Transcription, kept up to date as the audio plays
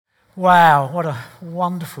Wow, what a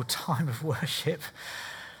wonderful time of worship.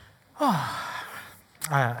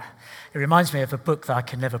 It reminds me of a book that I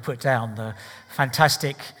can never put down, the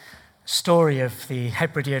fantastic story of the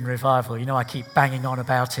Hebridean revival. You know, I keep banging on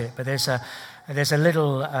about it, but there's a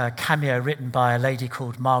little cameo written by a lady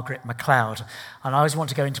called Margaret MacLeod, and I always want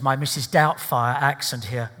to go into my Mrs. Doubtfire accent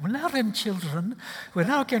here. Well, now then, children, we're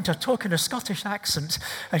now going to talk in a Scottish accent.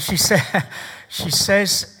 And she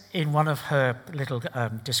says in one of her little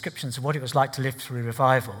descriptions of what it was like to live through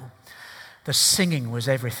revival, the singing was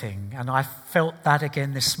everything. And I felt that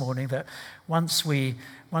again this morning, that once we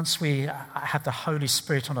have the Holy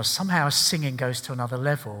Spirit on us, somehow singing goes to another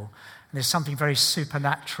level. And there's something very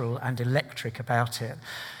supernatural and electric about it.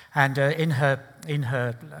 And in her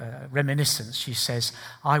reminiscence, she says,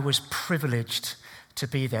 I was privileged to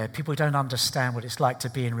be there. People don't understand what it's like to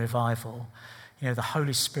be in revival. You know, the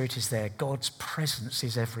Holy Spirit is there. God's presence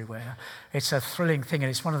is everywhere. It's a thrilling thing. And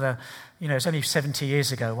it's one of the, it's only 70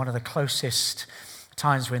 years ago, one of the closest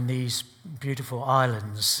times when these beautiful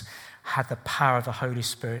islands had the power of the Holy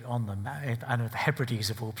Spirit on them, and of the Hebrides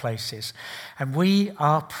of all places. And we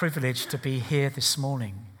are privileged to be here this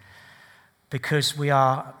morning because we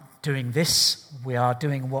are doing this, we are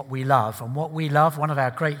doing what we love. And what we love, one of our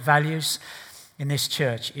great values in this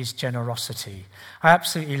church, is generosity. I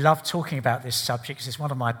absolutely love talking about this subject because it's one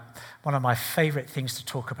of my favorite things to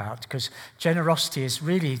talk about, because generosity is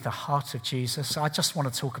really the heart of Jesus. I just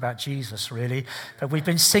want to talk about Jesus, really, but we've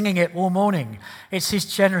been singing it all morning. It's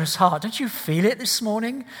his generous heart. Don't you feel it this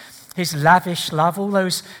morning? His lavish love, all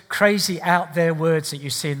those crazy out there words that you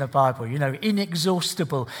see in the Bible,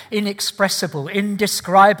 inexhaustible, inexpressible,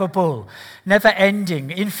 indescribable, never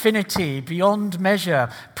ending, infinity, beyond measure,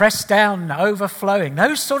 pressed down, overflowing,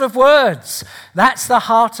 those sort of words. That's the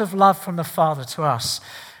heart of love from the Father to us.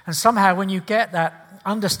 And somehow when you get that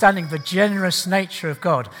understanding the generous nature of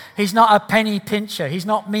God, he's not a penny pincher, he's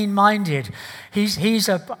not mean-minded, he's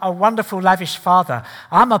a wonderful, lavish Father.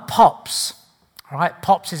 I'm a Pops. All right,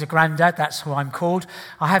 Pops is a granddad, that's who I'm called.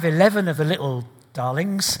 I have 11 of the little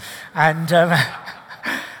darlings, and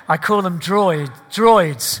I call them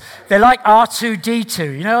droids. They're like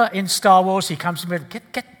R2-D2. In Star Wars, he comes and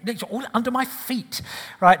get all under my feet.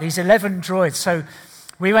 Right, these 11 droids. So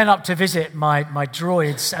we went up to visit my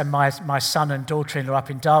droids and my son and daughter-in-law up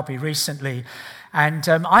in Derby recently. And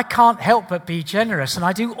I can't help but be generous, and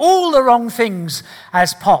I do all the wrong things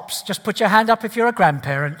as Pops. Just put your hand up if you're a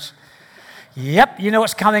grandparent. Yep, you know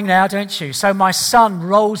what's coming now, don't you? So my son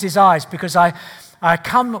rolls his eyes because I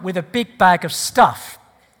come with a big bag of stuff.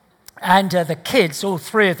 And the kids, all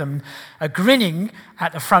three of them, are grinning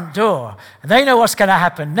at the front door. And they know what's going to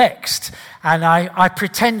happen next. And I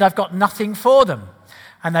pretend I've got nothing for them.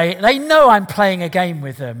 And they know I'm playing a game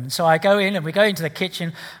with them. And so I go in and we go into the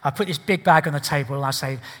kitchen. I put this big bag on the table and I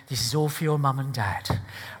say, this is all for your mum and dad,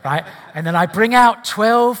 right? And then I bring out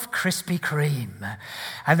 12 Krispy Kreme.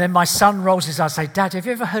 And then my son rolls his eyes and says, Dad, have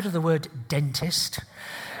you ever heard of the word dentist?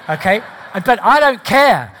 Okay? But I don't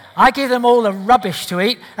care. I give them all the rubbish to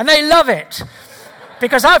eat and they love it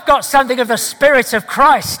because I've got something of the Spirit of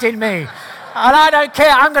Christ in me. And I don't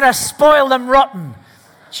care. I'm going to spoil them rotten.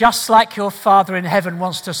 Just like your Father in heaven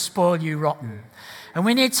wants to spoil you rotten. And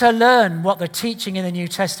we need to learn what the teaching in the New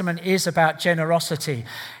Testament is about generosity.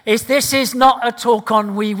 This is not a talk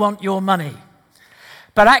on we want your money.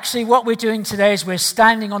 But actually what we're doing today is we're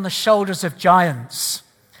standing on the shoulders of giants.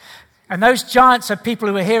 And those giants are people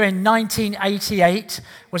who were here in 1988.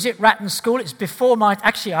 Was it Ratton School? It's before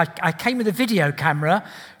I came with a video camera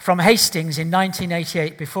from Hastings in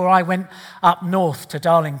 1988 before I went up north to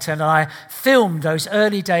Darlington, and I filmed those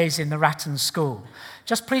early days in the Ratton School.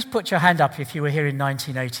 Just please put your hand up if you were here in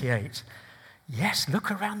 1988. Yes,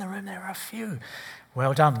 look around the room, there are a few.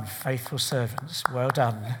 Well done, faithful servants. Well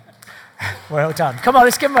done. Well done. Come on,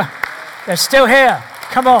 let's give them they're still here.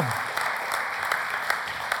 Come on.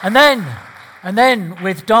 And then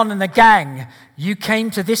with Don and the gang, you came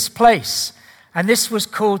to this place, and this was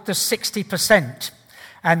called the 60%.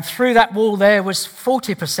 And through that wall there was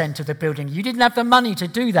 40% of the building. You didn't have the money to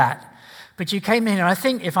do that, but you came in. And I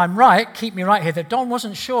think, if I'm right, keep me right here, that Don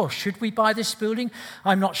wasn't sure. Should we buy this building?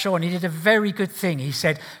 I'm not sure. And he did a very good thing. He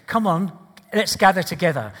said, come on, let's gather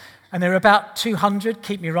together. And there were about 200,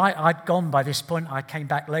 keep me right. I'd gone by this point. I came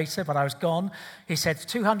back later, but I was gone. He said,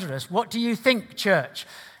 200 of us. What do you think, church?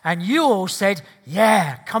 And you all said,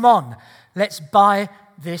 yeah, come on, let's buy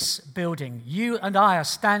this building. You and I are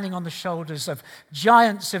standing on the shoulders of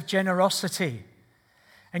giants of generosity.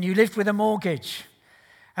 And you lived with a mortgage.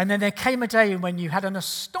 And then there came a day when you had an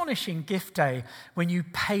astonishing gift day when you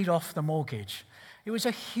paid off the mortgage. It was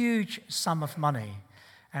a huge sum of money.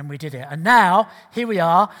 And we did it. And now, here we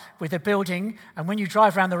are with a building, and when you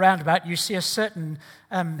drive around the roundabout, you see a certain,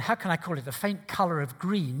 how can I call it, the faint colour of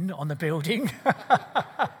green on the building,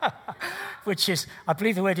 which is, I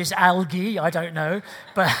believe the word is algae, I don't know.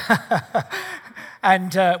 But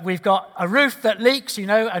and we've got a roof that leaks,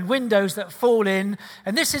 and windows that fall in,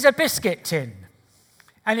 and this is a biscuit tin.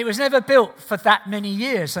 And it was never built for that many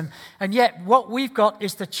years. And yet, what we've got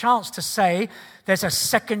is the chance to say there's a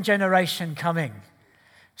second generation coming.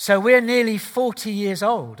 So we're nearly 40 years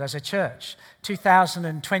old as a church.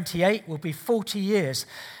 2028 will be 40 years.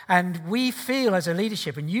 And we feel as a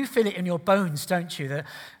leadership, and you feel it in your bones, don't you, that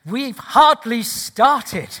we've hardly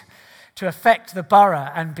started to affect the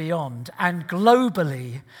borough and beyond, and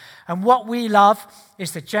globally. And what we love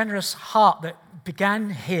is the generous heart that began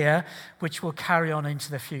here, which will carry on into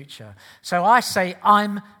the future. So I say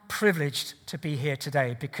I'm privileged to be here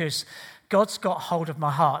today because God's got hold of my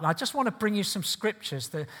heart. And I just want to bring you some scriptures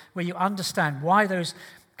where you understand why those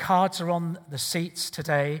cards are on the seats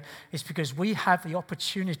today. Is because we have the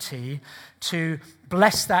opportunity to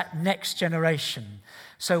bless that next generation.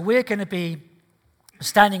 So we're going to be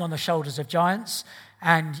standing on the shoulders of giants,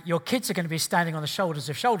 and your kids are going to be standing on the shoulders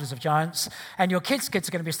of giants, and your kids' kids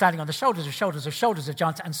are going to be standing on the shoulders of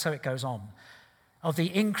giants, and so it goes on. Of the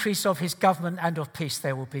increase of his government and of peace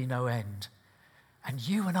there will be no end. And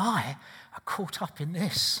you and I are caught up in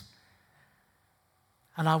this.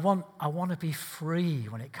 And I want to be free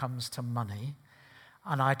when it comes to money.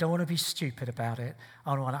 And I don't want to be stupid about it.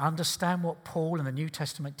 I want to understand what Paul in the New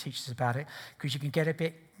Testament teaches about it, because you can get a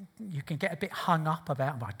bit hung up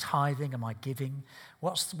about my tithing and my giving.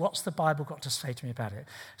 What's the Bible got to say to me about it?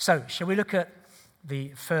 So, shall we look at the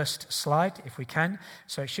first slide, if we can?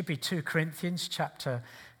 So it should be 2 Corinthians chapter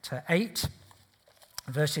 8,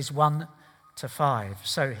 verses 1 to 5.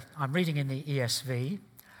 So I'm reading in the ESV,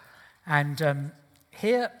 and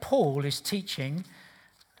here Paul is teaching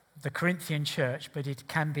the Corinthian church, but it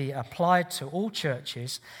can be applied to all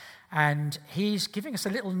churches, and he's giving us a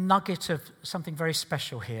little nugget of something very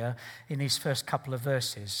special here in these first couple of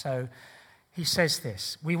verses. So he says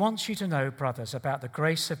this: "We want you to know, brothers, about the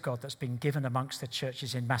grace of God that's been given amongst the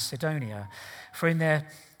churches in Macedonia, for in their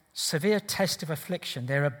severe test of affliction,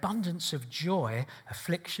 their abundance of joy,"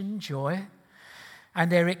 affliction, joy,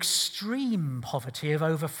 "and their extreme poverty have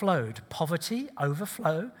overflowed," poverty,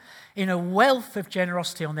 overflow, "in a wealth of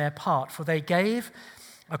generosity on their part, for they gave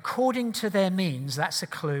according to their means," that's a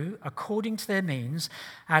clue, "according to their means,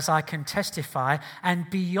 as I can testify, and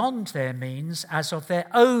beyond their means, as of their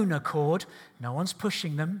own accord," no one's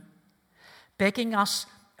pushing them, "begging us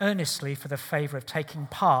earnestly for the favor of taking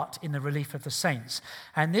part in the relief of the saints.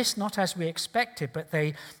 And this not as we expected, but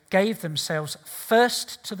they gave themselves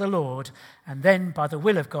first to the Lord, and then by the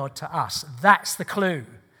will of God to us." That's the clue.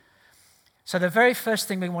 So the very first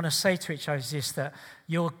thing we want to say to each other is this, that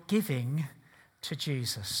you're giving to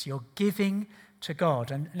Jesus. You're giving to God.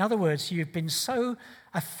 And in other words, you've been so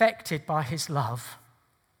affected by his love.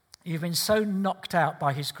 You've been so knocked out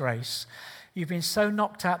by his grace. You've been so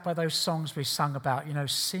knocked out by those songs we sung about,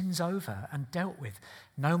 sin's over and dealt with.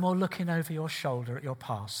 No more looking over your shoulder at your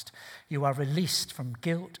past. You are released from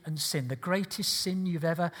guilt and sin. The greatest sin you've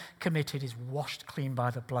ever committed is washed clean by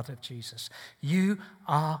the blood of Jesus. You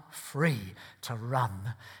are free to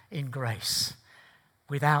run in grace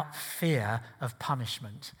without fear of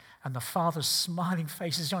punishment. And the Father's smiling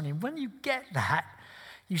face is on you. When you get that,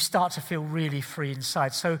 you start to feel really free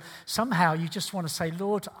inside. So somehow you just want to say,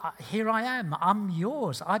 "Lord, here I am. I'm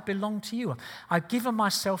yours. I belong to you. I've given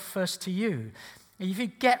myself first to you." If you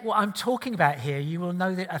get what I'm talking about here, you will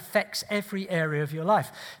know that it affects every area of your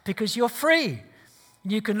life because you're free.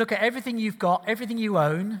 You can look at everything you've got, everything you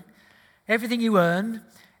own, everything you earn,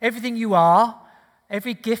 everything you are,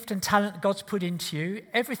 every gift and talent that God's put into you.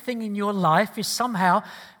 Everything in your life is somehow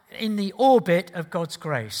in the orbit of God's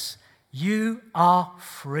grace. You are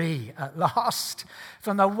free at last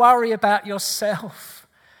from the worry about yourself,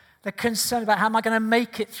 the concern about how am I going to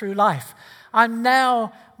make it through life. I'm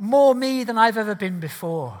now more me than I've ever been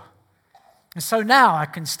before. And so now I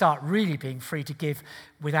can start really being free to give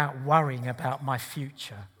without worrying about my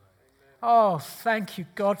future. Oh, thank you,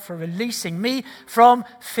 God, for releasing me from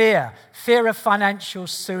fear. Fear of financial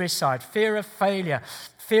suicide, fear of failure,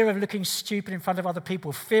 fear of looking stupid in front of other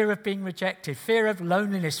people, fear of being rejected, fear of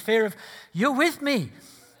loneliness, fear of you're with me.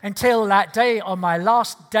 Until that day, on my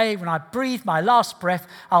last day, when I breathe my last breath,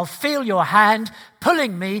 I'll feel your hand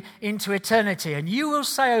pulling me into eternity. And you will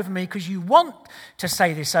say over me, because you want to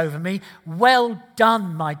say this over me, "Well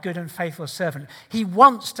done, my good and faithful servant." He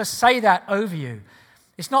wants to say that over you.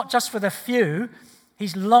 It's not just for the few.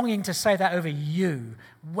 He's longing to say that over you.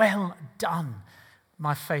 "Well done,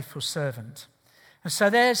 my faithful servant. And so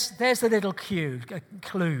there's the little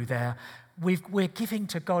clue there. We're giving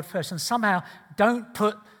to God first. And somehow, don't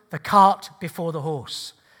put the cart before the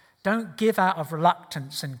horse. Don't give out of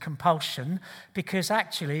reluctance and compulsion, because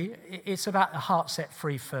actually it's about the heart set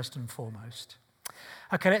free first and foremost.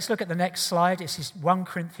 Okay, let's look at the next slide. This is 1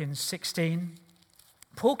 Corinthians 16.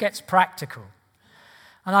 Paul gets practical.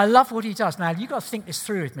 And I love what he does. Now, you've got to think this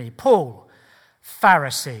through with me. Paul,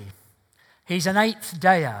 Pharisee. He's an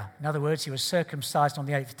eighth-dayer. In other words, he was circumcised on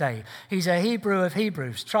the eighth day. He's a Hebrew of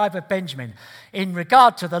Hebrews, tribe of Benjamin. In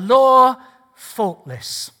regard to the law,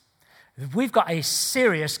 faultless. We've got a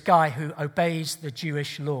serious guy who obeys the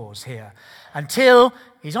Jewish laws here, until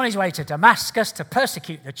he's on his way to Damascus to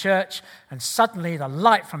persecute the church, and suddenly the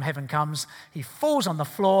light from heaven comes. He falls on the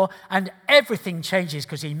floor, and everything changes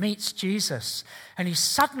because he meets Jesus. And he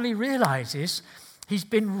suddenly realizes he's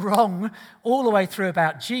been wrong all the way through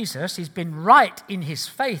about Jesus. He's been right in his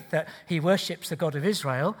faith that he worships the God of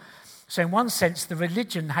Israel. So in one sense, the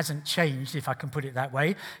religion hasn't changed, if I can put it that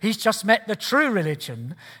way. He's just met the true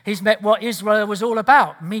religion. He's met what Israel was all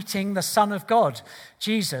about, meeting the Son of God,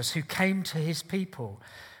 Jesus, who came to his people.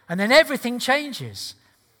 And then everything changes.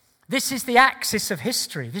 This is the axis of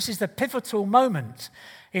history. This is the pivotal moment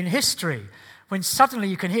in history when suddenly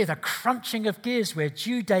you can hear the crunching of gears, where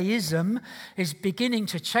Judaism is beginning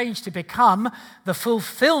to change to become the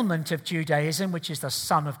fulfillment of Judaism, which is the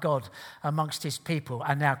Son of God amongst his people.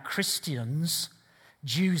 And now Christians,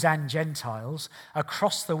 Jews and Gentiles,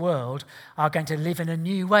 across the world are going to live in a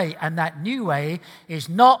new way. And that new way is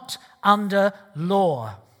not under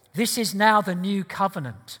law. This is now the new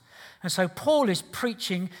covenant. And so Paul is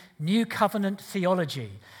preaching new covenant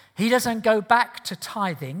theology. He doesn't go back to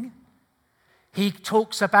tithing. He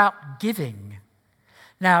talks about giving.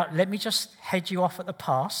 Now, let me just head you off at the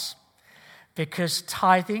pass, because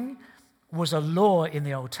tithing was a law in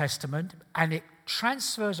the Old Testament, and it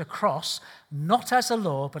transfers across not as a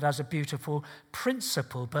law, but as a beautiful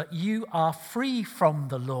principle. But you are free from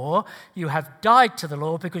the law. You have died to the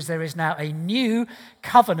law, because there is now a new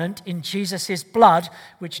covenant in Jesus' blood,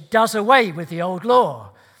 which does away with the old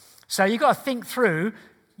law. So you've got to think through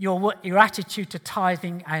your attitude to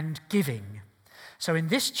tithing and giving. So in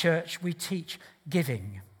this church, we teach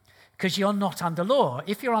giving, because you're not under law.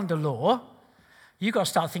 If you're under law, you've got to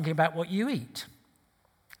start thinking about what you eat.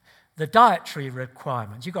 The dietary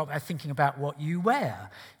requirements, you've got to be thinking about what you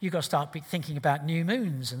wear. You've got to start thinking about new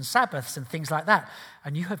moons and Sabbaths and things like that.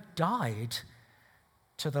 And you have died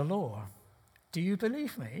to the law. Do you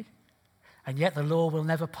believe me? And yet the law will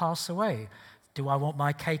never pass away. Do I want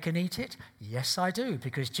my cake and eat it? Yes, I do,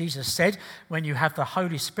 because Jesus said, when you have the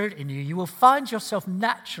Holy Spirit in you, you will find yourself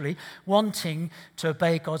naturally wanting to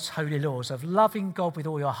obey God's holy laws of loving God with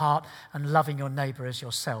all your heart and loving your neighbour as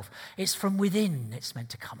yourself. It's from within it's meant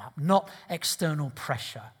to come up, not external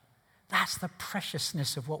pressure. That's the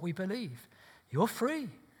preciousness of what we believe. You're free.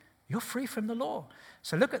 You're free from the law.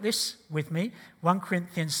 So look at this with me, 1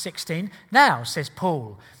 Corinthians 16. Now, says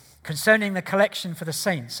Paul, concerning the collection for the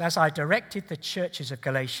saints, as I directed the churches of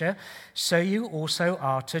Galatia, so you also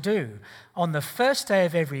are to do. On the first day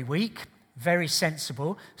of every week, very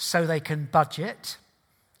sensible, so they can budget,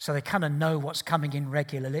 so they kind of know what's coming in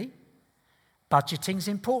regularly. Budgeting's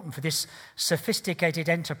important for this sophisticated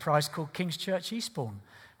enterprise called King's Church Eastbourne.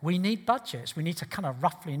 We need budgets. We need to kind of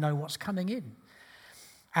roughly know what's coming in.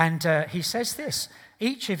 And he says this,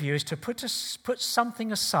 each of you is to put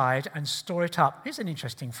something aside and store it up. Here's an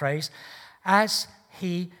interesting phrase, as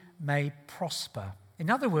he may prosper. In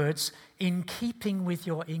other words, in keeping with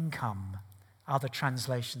your income, other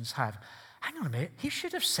translations have. Hang on a minute, he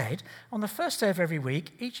should have said, on the first day of every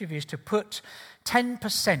week, each of you is to put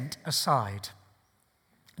 10% aside.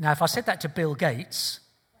 Now, if I said that to Bill Gates,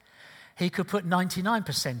 he could put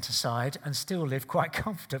 99% aside and still live quite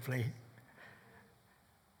comfortably.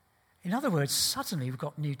 In other words, suddenly we've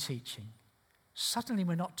got new teaching. Suddenly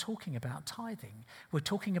we're not talking about tithing. We're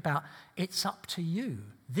talking about it's up to you.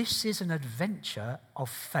 This is an adventure of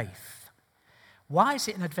faith. Why is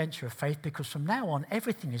it an adventure of faith? Because from now on,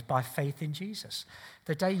 everything is by faith in Jesus.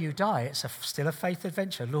 The day you die, it's still a faith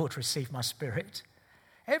adventure. Lord, receive my spirit.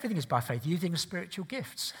 Everything is by faith, using the spiritual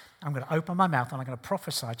gifts. I'm going to open my mouth and I'm going to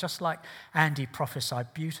prophesy, just like Andy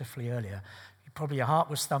prophesied beautifully earlier. Probably your heart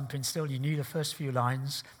was thumping still. You knew the first few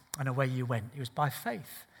lines. And away you went. It was by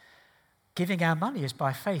faith. Giving our money is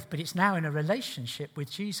by faith, but it's now in a relationship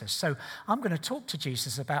with Jesus. So I'm going to talk to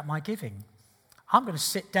Jesus about my giving. I'm going to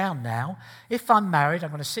sit down now. If I'm married, I'm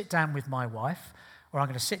going to sit down with my wife, or I'm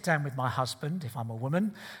going to sit down with my husband, if I'm a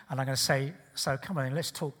woman, and I'm going to say, so come on,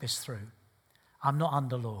 let's talk this through. I'm not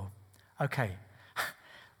under law. Okay.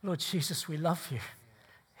 Lord Jesus, we love you.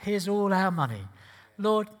 Here's all our money.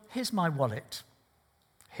 Lord, here's my wallet.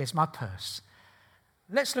 Here's my purse.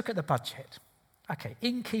 Let's look at the budget. Okay,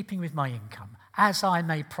 in keeping with my income, as I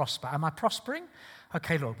may prosper. Am I prospering?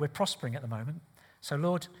 Okay, Lord, we're prospering at the moment. So,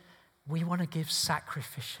 Lord, we want to give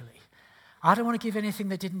sacrificially. I don't want to give anything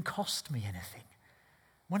that didn't cost me anything.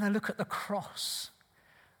 When I look at the cross,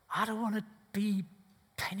 I don't want to be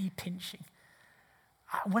penny pinching.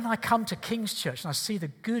 When I come to King's Church and I see the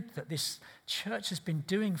good that this church has been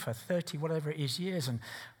doing for 30, whatever it is, years, and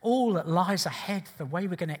all that lies ahead, the way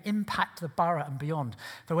we're going to impact the borough and beyond,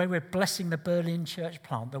 the way we're blessing the Berlin church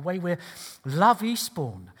plant, the way we love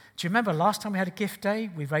Eastbourne. Do you remember last time we had a gift day?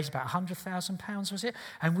 We raised about £100,000, was it?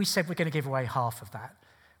 And we said we're going to give away half of that.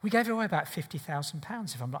 We gave away about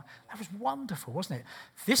 £50,000, if I'm not. That was wonderful, wasn't it?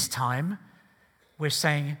 This time, we're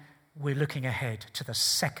saying we're looking ahead to the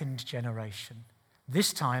second generation.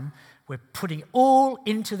 This time, we're putting all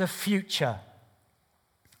into the future.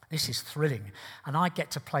 This is thrilling, and I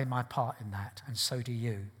get to play my part in that, and so do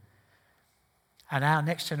you. And our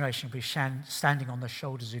next generation will be standing on the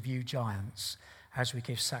shoulders of you giants as we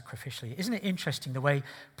give sacrificially. Isn't it interesting the way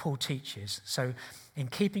Paul teaches? So, in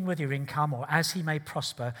keeping with your income, or as he may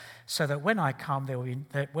prosper, so that when I come,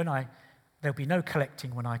 there'll be no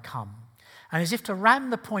collecting when I come. And as if to ram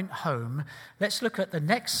the point home, let's look at the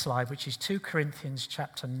next slide, which is 2 Corinthians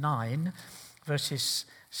chapter 9, verses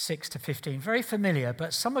 6 to 15. Very familiar,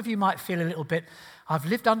 but some of you might feel a little bit, I've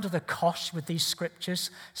lived under the cosh with these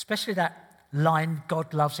scriptures, especially that line,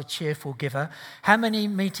 God loves a cheerful giver. How many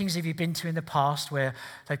meetings have you been to in the past where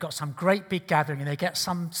they've got some great big gathering and they get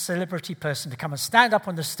some celebrity person to come and stand up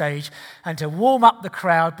on the stage and to warm up the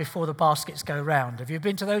crowd before the baskets go round? Have you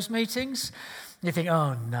been to those meetings? You think,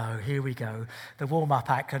 oh no, here we go, the warm-up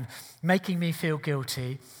act, and making me feel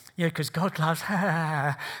guilty, because God loves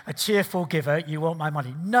a cheerful giver, you want my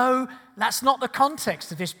money. No, that's not the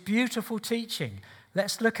context of this beautiful teaching.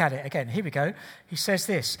 Let's look at it again. Here we go. He says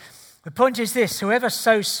this, the point is this, whoever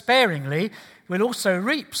sows sparingly will also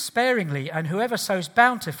reap sparingly, and whoever sows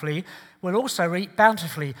bountifully will also reap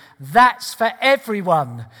bountifully. That's for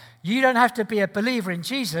everyone. You don't have to be a believer in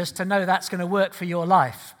Jesus to know that's going to work for your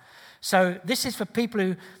life. So this is for people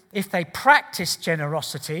who, if they practice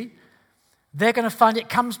generosity, they're going to find it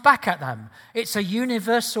comes back at them. It's a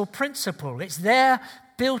universal principle. It's there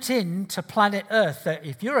built into planet Earth that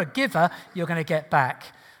if you're a giver, you're going to get back.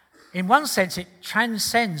 In one sense, it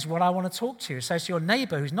transcends what I want to talk to you. So it's your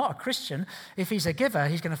neighbor who's not a Christian. If he's a giver,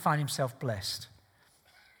 he's going to find himself blessed.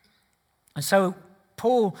 And so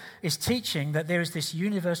Paul is teaching that there is this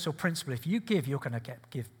universal principle. If you give, you're going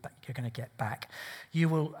to get back. You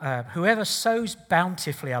will, whoever sows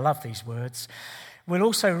bountifully, I love these words, will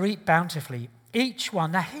also reap bountifully. Each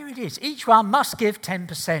one, now here it is, each one must give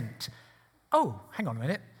 10%. Oh, hang on a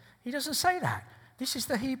minute. He doesn't say that. This is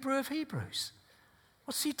the Hebrew of Hebrews.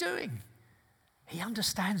 What's he doing? He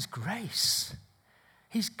understands grace.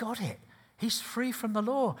 He's got it. He's free from the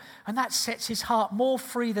law. And that sets his heart more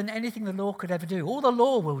free than anything the law could ever do. All the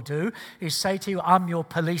law will do is say to you, I'm your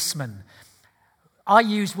policeman. I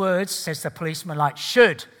use words, says the policeman, like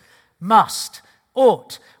should, must,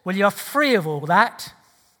 ought. Well, you're free of all that.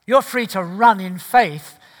 You're free to run in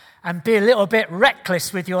faith and be a little bit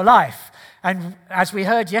reckless with your life. And as we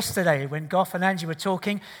heard yesterday when Goff and Angie were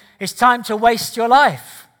talking, it's time to waste your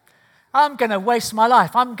life. I'm going to waste my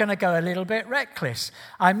life. I'm going to go a little bit reckless.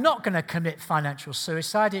 I'm not going to commit financial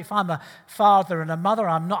suicide. If I'm a father and a mother,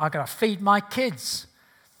 I'm going to feed my kids.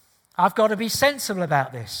 I've got to be sensible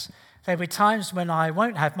about this. There'll be times when I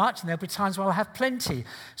won't have much, and there'll be times when I'll have plenty.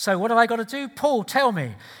 So what have I got to do? Paul, tell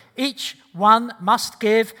me. Each one must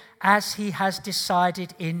give as he has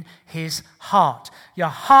decided in his heart. Your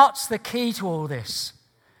heart's the key to all this.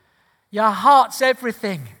 Your heart's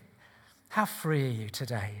everything. How free are you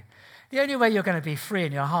today? The only way you're going to be free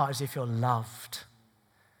in your heart is if you're loved.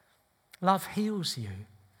 Love heals you.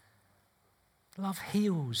 Love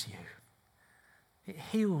heals you. It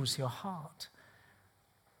heals your heart.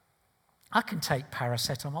 I can take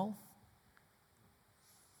paracetamol,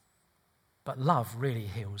 but love really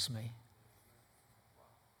heals me.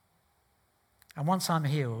 And once I'm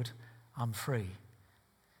healed, I'm free.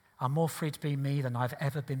 I'm more free to be me than I've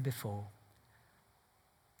ever been before.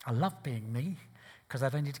 I love being me because I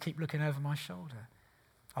don't need to keep looking over my shoulder.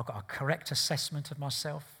 I've got a correct assessment of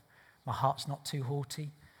myself. My heart's not too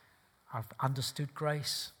haughty. I've understood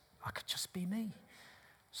grace. I could just be me.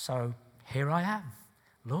 So here I am.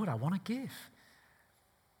 Lord, I want to give.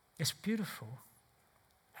 It's beautiful.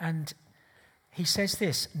 And he says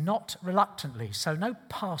this, not reluctantly. So no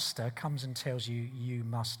pastor comes and tells you, you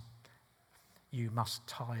must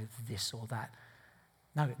tithe this or that.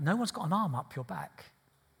 No one's got an arm up your back.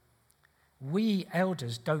 we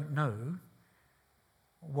elders don't know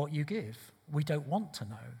what you give. We don't want to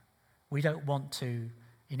know. We don't want to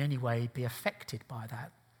in any way be affected by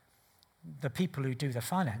that. The people who do the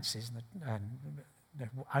finances, and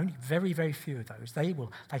only very, very few of those, they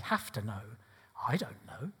have to know. I don't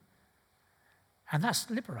know. And that's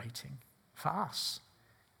liberating for us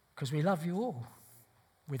because we love you all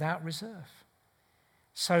without reserve.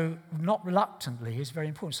 So not reluctantly is very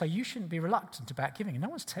important. So you shouldn't be reluctant about giving. No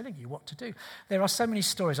one's telling you what to do. There are so many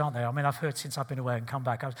stories, aren't there? I mean, I've heard since I've been away and come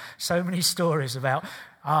back, so many stories about,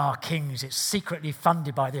 Kings, it's secretly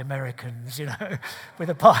funded by the Americans,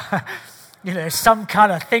 with some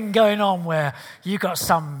kind of thing going on where you got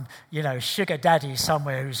some, sugar daddy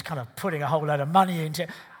somewhere who's kind of putting a whole load of money into it.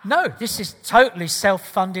 No, this is totally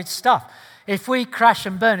self-funded stuff. If we crash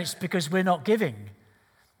and burn, it's because we're not giving.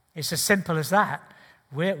 It's as simple as that.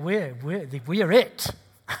 We are it.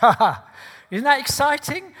 Isn't that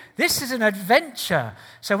exciting? This is an adventure.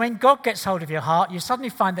 So when God gets hold of your heart, you suddenly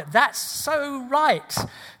find that that's so right,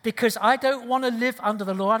 because I don't want to live under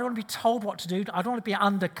the law. I don't want to be told what to do. I don't want to be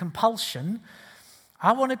under compulsion.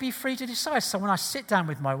 I want to be free to decide. So when I sit down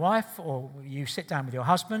with my wife, or you sit down with your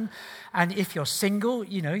husband, and if you're single,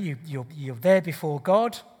 you're there before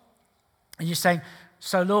God, and you're saying,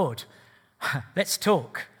 so Lord, let's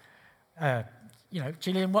talk.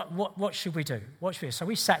 Gillian, what should we do? What should we do? So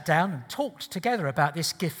we sat down and talked together about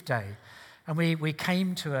this gift day. And we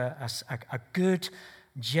came to a good,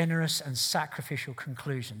 generous and sacrificial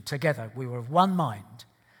conclusion. Together, we were of one mind.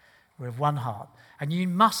 We're of one heart. And you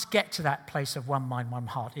must get to that place of one mind, one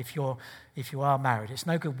heart if you are married. It's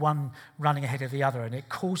no good one running ahead of the other and it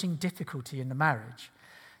causing difficulty in the marriage.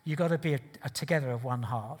 You've got to be together of one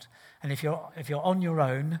heart. And if you're on your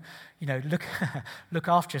own, look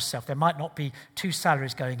after yourself. There might not be two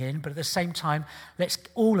salaries going in, but at the same time, let's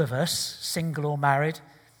all of us, single or married,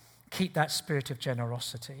 keep that spirit of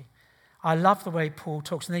generosity. I love the way Paul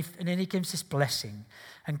talks, and then he gives this blessing.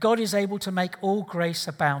 And God is able to make all grace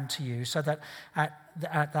abound to you, so that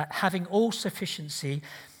that having all sufficiency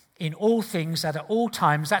in all things at all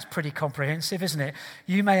times, that's pretty comprehensive, isn't it?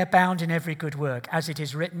 You may abound in every good work. As it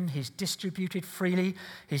is written, he's distributed freely,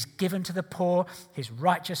 he's given to the poor, his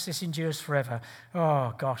righteousness endures forever.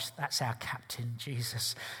 Oh gosh, that's our captain,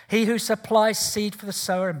 Jesus. He who supplies seed for the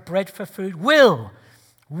sower and bread for food will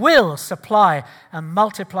supply and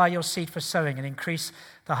multiply your seed for sowing and increase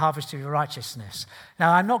the harvest of your righteousness.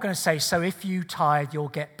 Now, I'm not going to say, so if you tithe, you'll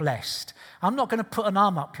get blessed. I'm not going to put an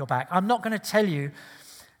arm up your back. I'm not going to tell you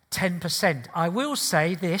 10%. I will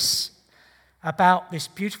say this about this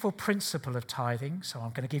beautiful principle of tithing. So I'm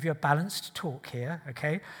going to give you a balanced talk here,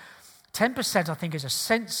 okay? 10% I think is a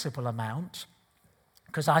sensible amount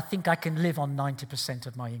because I think I can live on 90%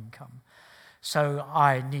 of my income. So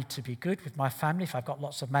I need to be good with my family. If I've got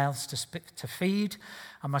lots of mouths to feed,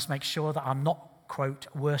 I must make sure that I'm not, quote,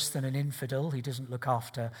 worse than an infidel. He doesn't look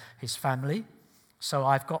after his family. So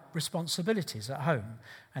I've got responsibilities at home,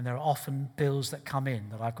 and there are often bills that come in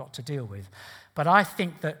that I've got to deal with. But I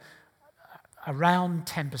think that around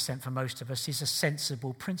 10% for most of us is a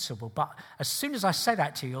sensible principle. But as soon as I say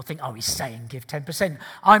that to you, you'll think, oh, he's saying give 10%.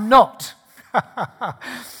 I'm not.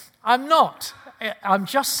 I'm not. I'm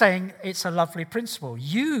just saying it's a lovely principle.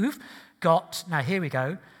 Now here we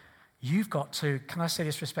go, you've got to, can I say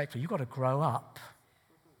this respectfully, you've got to grow up.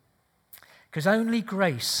 Because only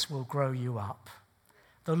grace will grow you up.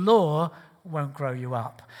 The law won't grow you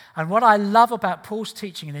up. And what I love about Paul's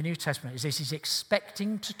teaching in the New Testament is this: he's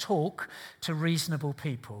expecting to talk to reasonable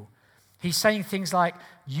people. He's saying things like,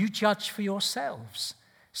 you judge for yourselves.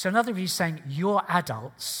 So in other words, he's saying, you're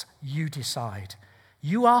adults, you decide.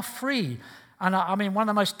 You are free. And I mean, one of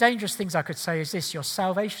the most dangerous things I could say is this: your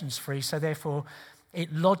salvation's free, so therefore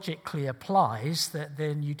it logically applies that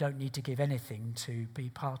then you don't need to give anything to be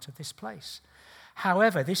part of this place.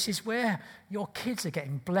 However, this is where your kids are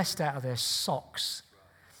getting blessed out of their socks.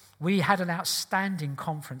 We had an outstanding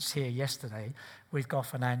conference here yesterday with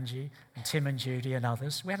Goff and Angie and Tim and Judy and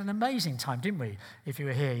others. We had an amazing time, didn't we? If you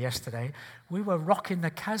were here yesterday, we were rocking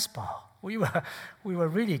the Casbah. We were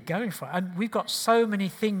really going for it. And we've got so many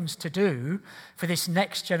things to do for this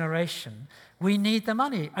next generation. We need the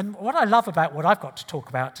money. And what I love about what I've got to talk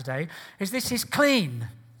about today is this is clean.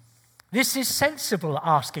 This is sensible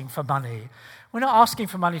asking for money. We're not asking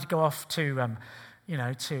for money to go off to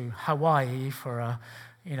Hawaii for a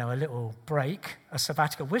little break, a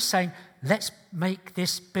sabbatical. We're saying, let's make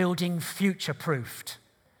this building future-proofed.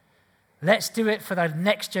 Let's do it for the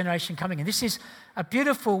next generation coming in. This is a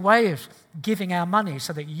beautiful way of giving our money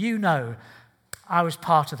so that I was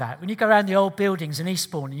part of that. When you go around the old buildings in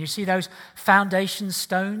Eastbourne and you see those foundation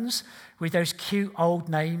stones with those cute old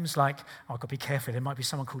names like, oh, I've got to be careful, there might be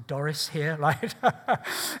someone called Doris here, right?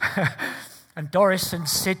 And Doris and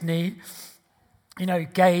Sydney,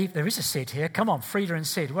 gave, there is a Sid here, come on, Frida and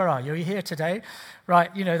Sid, where are you? Are you here today?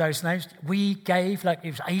 Right, you know those names. We gave, it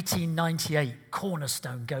was 1898,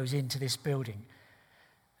 cornerstone goes into this building.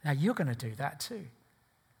 Now you're going to do that too.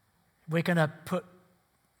 We're going to put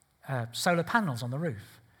solar panels on the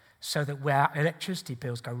roof so that our electricity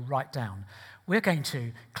bills go right down. We're going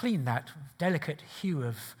to clean that delicate hue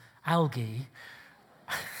of algae.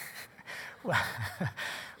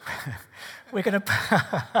 We're going to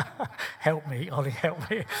help me, Ollie, help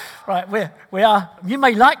me. Right, we are. You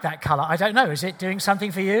may like that colour. I don't know. Is it doing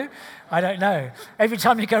something for you? I don't know. Every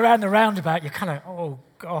time you go around the roundabout, you're kind of, oh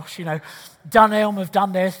gosh, Dunelm have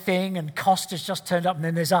done their thing, and Costa's just turned up, and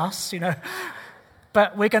then there's us,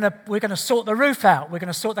 But we're going to sort the roof out. We're going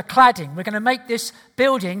to sort the cladding. We're going to make this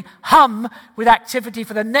building hum with activity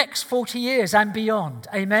for the next 40 years and beyond.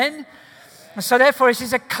 Amen? And so therefore, this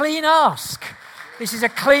is a clean ask. This is a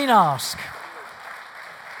clean ask.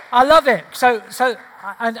 I love it.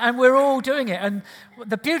 And we're all doing it. And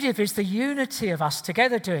the beauty of it is the unity of us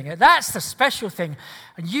together doing it. That's the special thing.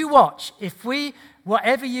 And you watch,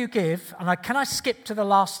 whatever you give, and can I skip to the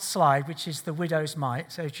last slide, which is the widow's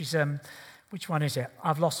mite? So which is, which one is it?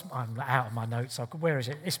 I'm out of my notes. Where is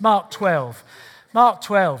it? It's Mark 12. Mark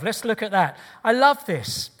 12. Let's look at that. I love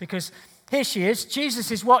this because here she is.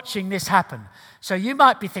 Jesus is watching this happen. So you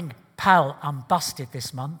might be thinking, pal, I'm busted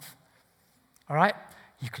this month. All right?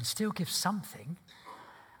 You can still give something.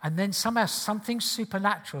 And then somehow something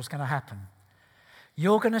supernatural is going to happen.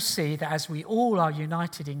 You're going to see that as we all are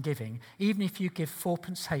united in giving, even if you give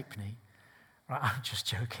fourpence halfpenny, right? I'm just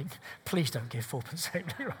joking. Please don't give fourpence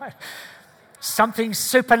halfpenny, right? Something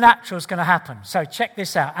supernatural is going to happen. So check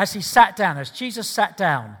this out. As Jesus sat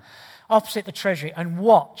down opposite the treasury and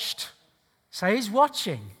watched. So he's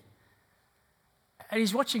watching. And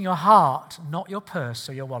he's watching your heart, not your purse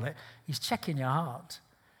or your wallet. He's checking your heart.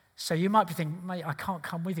 So you might be thinking, mate, I can't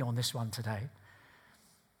come with you on this one today.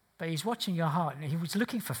 But he's watching your heart. He was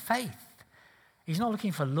looking for faith. He's not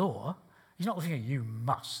looking for law. He's not looking at you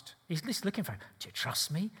must. He's just looking for, do you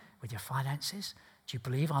trust me with your finances? Do you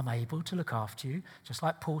believe I'm able to look after you? Just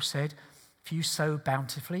like Paul said, if you sow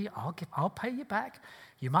bountifully, I'll pay you back.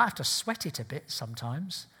 You might have to sweat it a bit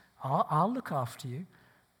sometimes. I'll look after you.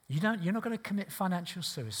 You're not going to commit financial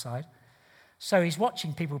suicide. So he's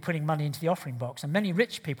watching people putting money into the offering box, and many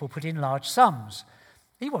rich people put in large sums.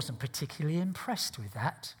 He wasn't particularly impressed with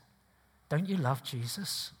that. Don't you love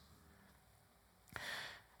Jesus?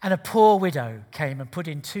 And a poor widow came and put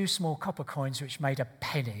in 2 small copper coins, which made a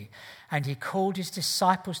penny. And he called his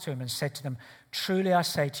disciples to him and said to them, truly I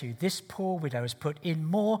say to you, this poor widow has put in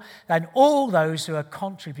more than all those who are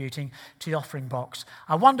contributing to the offering box.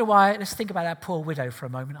 I wonder why. Let's think about that poor widow for a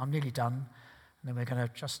moment. I'm nearly done. And then we're going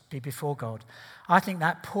to just be before God. I think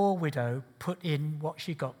that poor widow put in what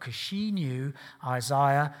she got because she knew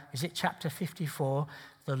Isaiah, is it chapter 54?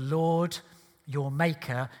 The Lord, your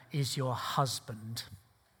maker, is your husband.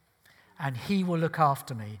 And he will look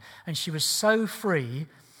after me. And she was so free,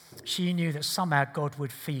 she knew that somehow God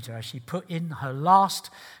would feed her. As she put in her last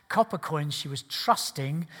copper coin, she was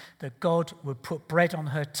trusting that God would put bread on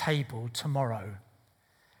her table tomorrow.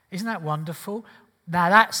 Isn't that wonderful?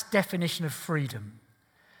 Now that's definition of freedom.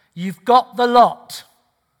 You've got the lot.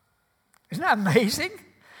 Isn't that amazing?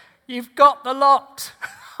 You've got the lot.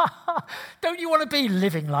 Don't you want to be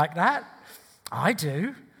living like that? I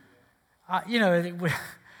do.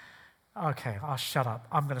 Okay, I'll shut up.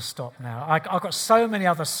 I'm going to stop now. I've got so many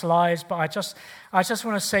other slides, but I just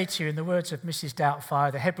want to say to you, in the words of Mrs.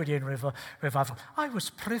 Doubtfire, the Hebridean Revival, I was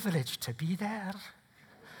privileged to be there.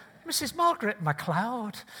 Mrs. Margaret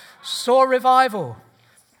MacLeod saw revival.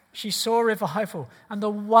 She saw revival and the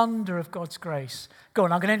wonder of God's grace. Go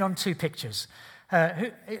on, I'm going to end on 2 pictures.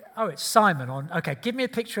 It's Simon. Okay, give me a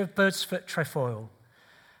picture of bird's foot trefoil.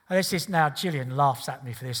 This is now, Gillian laughs at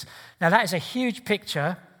me for this. Now that is a huge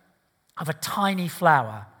picture of a tiny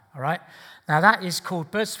flower, all right? Now that is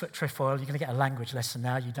called bird's foot trefoil. You're going to get a language lesson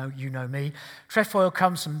now. You know me. Trefoil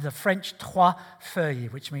comes from the French trois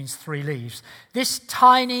feuilles, which means 3 leaves. This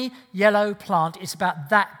tiny yellow plant is about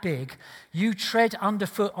that big. You tread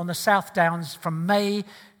underfoot on the South Downs from May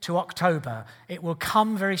to October. It will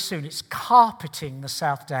come very soon. It's carpeting the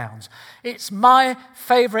South Downs. It's my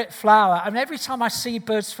favourite flower. And every time I see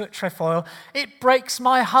bird's foot trefoil, it breaks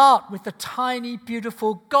my heart with the tiny,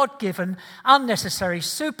 beautiful, God-given, unnecessary,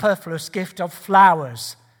 superfluous gift of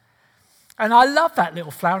flowers. And I love that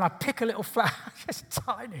little flower, and I pick a little flower, it's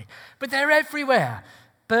tiny, but they're everywhere.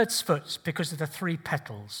 Bird's foot, because of the 3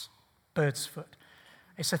 petals. Bird's foot.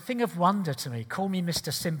 It's a thing of wonder to me. Call me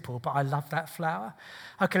Mr. Simple, but I love that flower.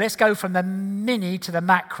 Okay, let's go from the mini to the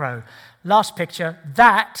macro. Last picture,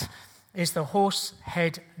 that is the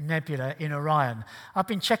Horsehead Nebula in Orion. I've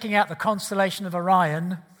been checking out the constellation of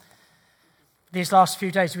Orion these last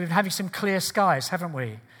few days. We've been having some clear skies, haven't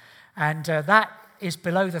we? And that is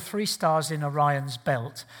below the 3 stars in Orion's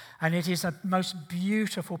belt. And it is a most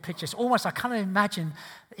beautiful picture. It's almost, I can't imagine,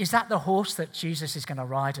 is that the horse that Jesus is going to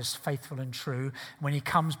ride as faithful and true when he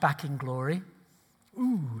comes back in glory?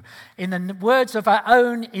 Ooh. In the words of our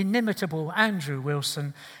own inimitable Andrew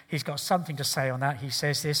Wilson, he's got something to say on that. He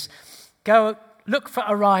says this, go look for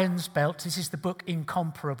Orion's belt. This is the book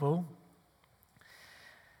Incomparable.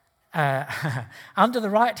 Under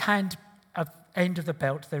the right hand end of the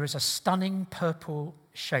belt, there is a stunning purple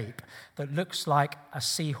shape that looks like a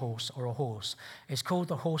seahorse or a horse. It's called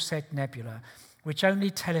the Horsehead Nebula, which only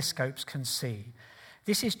telescopes can see.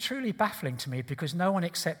 This is truly baffling to me because no one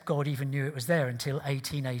except God even knew it was there until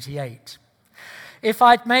 1888. If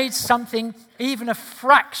I'd made something even a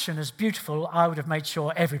fraction as beautiful, I would have made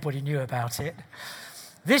sure everybody knew about it.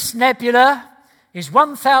 This nebula is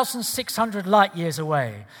 1,600 light years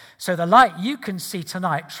away. So the light you can see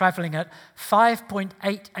tonight, traveling at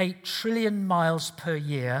 5.88 trillion miles per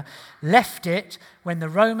year, left it when the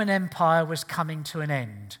Roman Empire was coming to an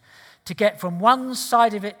end. To get from one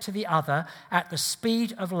side of it to the other at the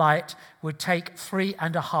speed of light would take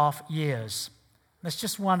 3.5 years. That's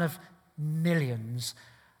just one of millions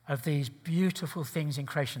of these beautiful things in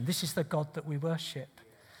creation. This is the God that we worship.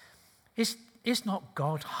 Is not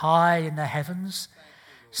God high in the heavens?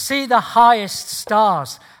 See the highest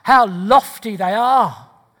stars, how lofty they are.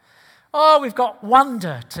 Oh, we've got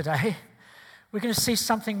wonder today. We're going to see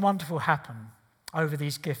something wonderful happen over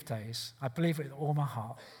these gift days. I believe it with all my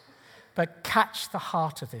heart. But catch the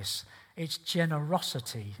heart of this. It's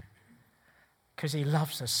generosity, because he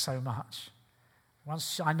loves us so much.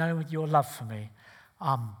 Once I know your love for me,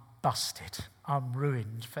 I'm busted. I'm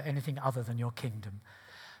ruined for anything other than your kingdom.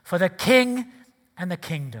 For the King and the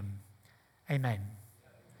kingdom. Amen.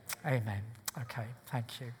 Amen. Okay,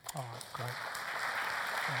 thank you. Oh, great.